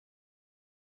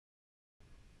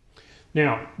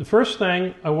Now, the first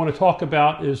thing I want to talk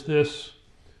about is this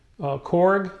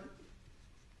Korg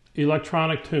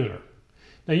electronic tuner.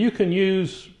 Now, you can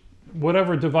use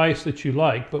whatever device that you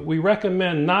like, but we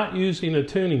recommend not using a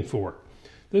tuning fork.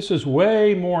 This is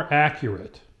way more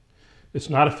accurate. It's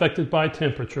not affected by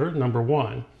temperature, number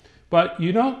one, but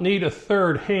you don't need a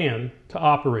third hand to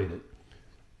operate it.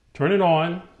 Turn it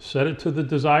on, set it to the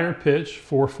desired pitch,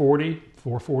 440,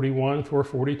 441,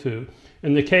 442.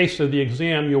 In the case of the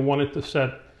exam, you want to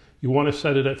set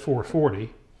it at 440.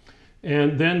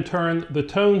 And then turn the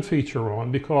tone feature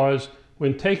on, because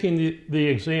when taking the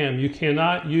exam, you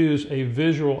cannot use a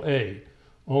visual aid,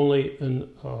 only an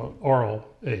aural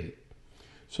aid.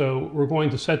 So we're going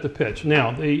to set the pitch.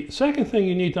 Now, the second thing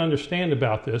you need to understand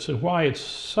about this and why it's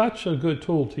such a good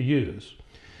tool to use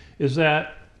is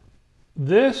that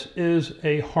this is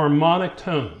a harmonic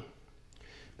tone.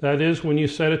 That is, when you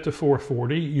set it to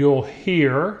 440, you'll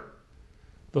hear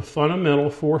the fundamental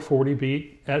 440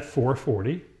 beat at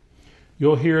 440.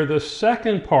 You'll hear the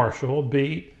second partial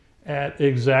beat at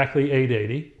exactly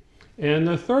 880, and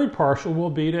the third partial will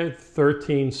beat at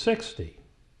 1360.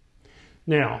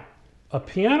 Now, a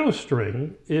piano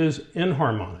string is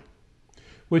inharmonic,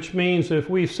 which means if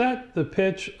we set the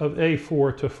pitch of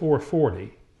A4 to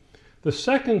 440, the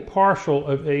second partial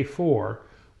of A4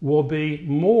 will be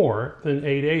more than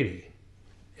 880,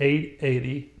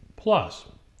 880 plus.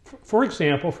 For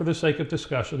example, for the sake of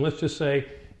discussion, let's just say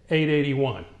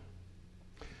 881.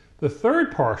 The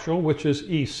third partial, which is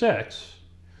E6,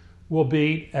 will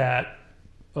be at,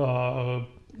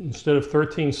 instead of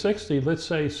 1360, let's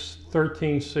say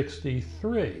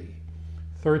 1363,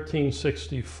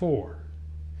 1364.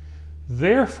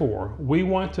 Therefore, we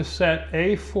want to set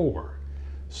A4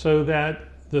 so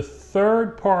that the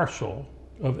third partial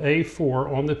of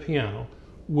A4 on the piano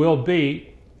will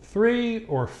be 3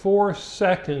 or 4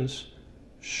 seconds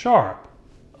sharp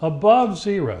above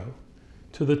 0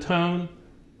 to the tone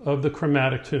of the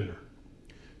chromatic tuner.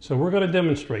 So we're going to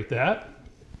demonstrate that.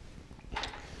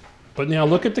 But now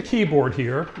look at the keyboard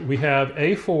here. We have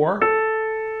A4,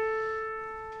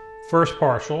 first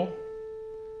partial,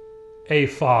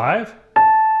 A5,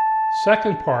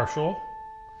 second partial.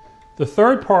 The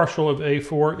third partial of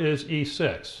A4 is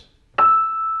E6.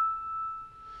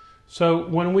 So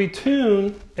when we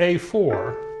tune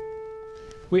A4,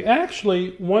 we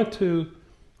actually want to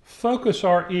focus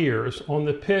our ears on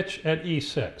the pitch at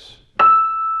E6.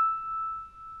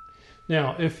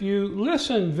 Now, if you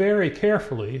listen very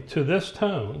carefully to this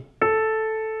tone,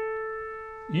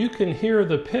 you can hear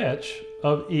the pitch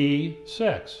of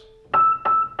E6.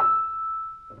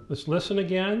 Let's listen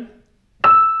again.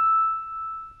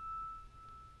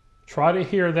 Try to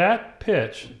hear that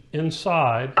pitch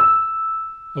inside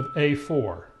of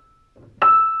A4.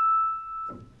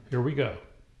 Here we go.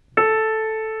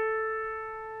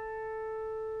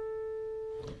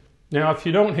 Now, if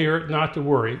you don't hear it, not to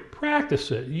worry.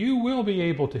 Practice it. You will be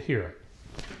able to hear it.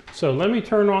 So let me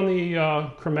turn on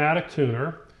the chromatic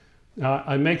tuner.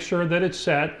 I make sure that it's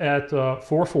set at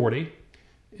 440,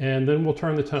 and then we'll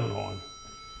turn the tone on.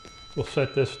 We'll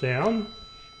set this down.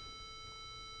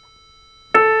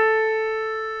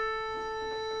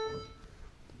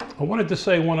 I wanted to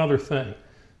say one other thing.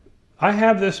 I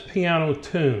have this piano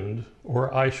tuned,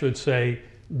 or I should say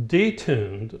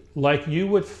detuned, like you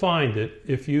would find it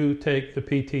if you take the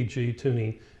PTG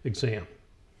tuning exam.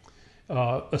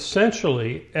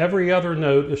 Essentially, every other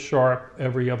note is sharp,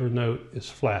 every other note is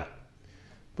flat.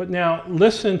 But now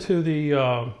listen to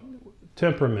the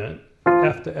temperament,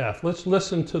 F to F. Let's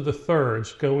listen to the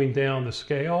thirds going down the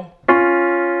scale.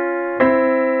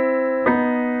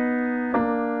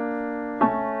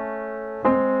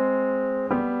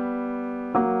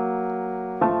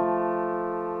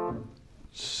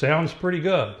 Sounds pretty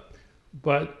good,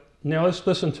 but now let's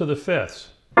listen to the fifths.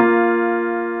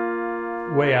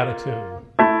 Way out of tune.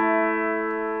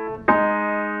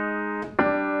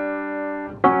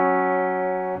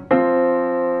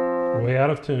 Way out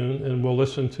of tune, and we'll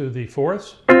listen to the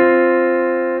fourths.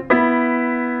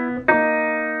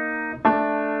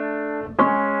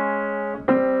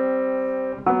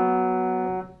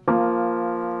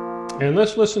 And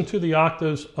let's listen to the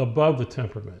octaves above the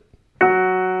temperament.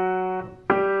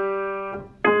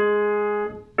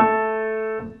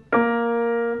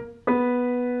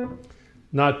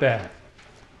 Not bad.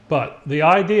 But the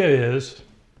idea is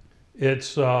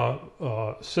it's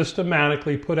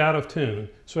systematically put out of tune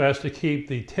so as to keep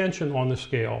the tension on the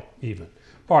scale even.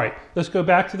 All right, let's go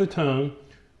back to the tone.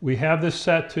 We have this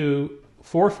set to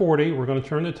 440. We're going to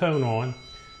turn the tone on.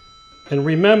 And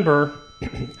remember,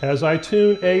 as I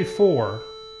tune A4,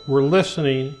 we're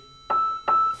listening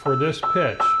for this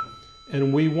pitch.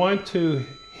 and we want to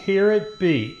hear it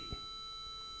beat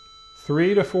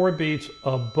 3 to 4 beats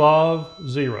above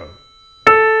 0.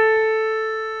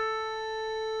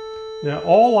 Now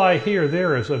all I hear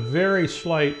there is a very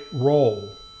slight roll.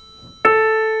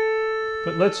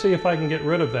 But let's see if I can get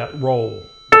rid of that roll.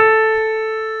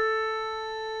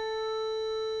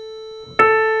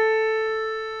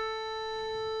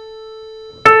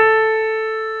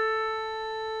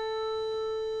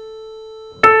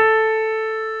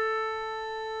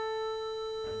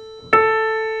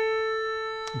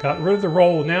 Got rid of the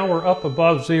roll, now we're up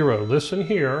above 0. Listen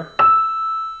here,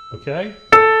 okay?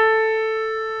 Do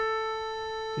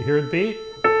you hear it beat?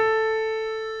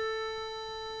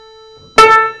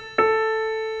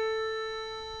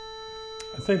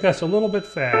 I think that's a little bit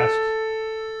fast.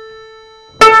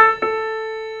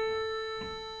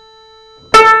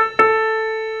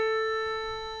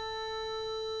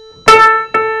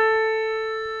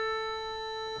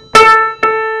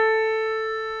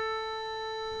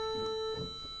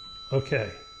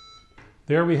 Okay,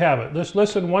 there we have it. Let's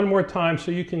listen one more time so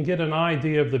you can get an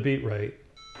idea of the beat rate.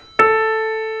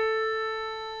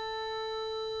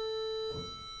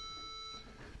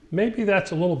 Maybe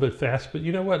that's a little bit fast, but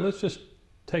you know what? Let's just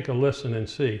take a listen and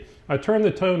see. I turned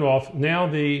the tone off. Now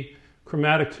the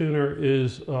chromatic tuner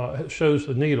is shows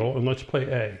the needle, and let's play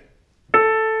A.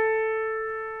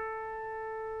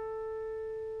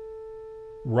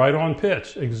 Right on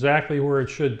pitch, exactly where it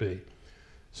should be.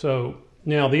 So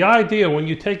now the idea when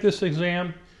you take this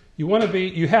exam,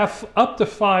 you have up to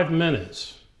 5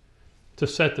 minutes to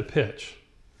set the pitch.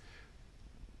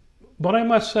 But I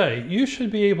must say, you should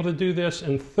be able to do this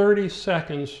in 30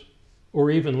 seconds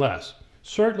or even less.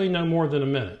 Certainly no more than a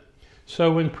minute.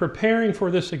 So in preparing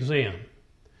for this exam,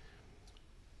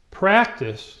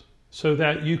 practice so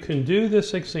that you can do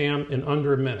this exam in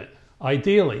under a minute.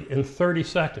 Ideally in 30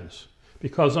 seconds,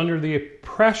 because under the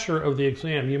pressure of the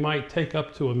exam, you might take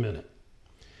up to a minute.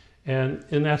 And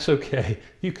that's okay.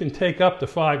 You can take up to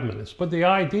 5 minutes. But the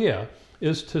idea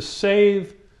is to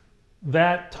save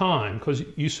that time, because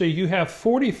you see you have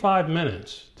 45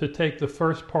 minutes to take the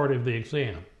first part of the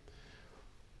exam.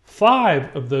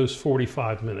 5 of those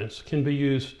 45 minutes can be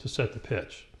used to set the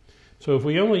pitch. So if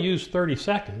we only use 30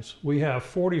 seconds, we have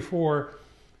 44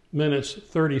 minutes,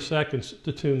 30 seconds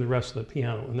to tune the rest of the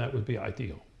piano, and that would be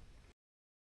ideal.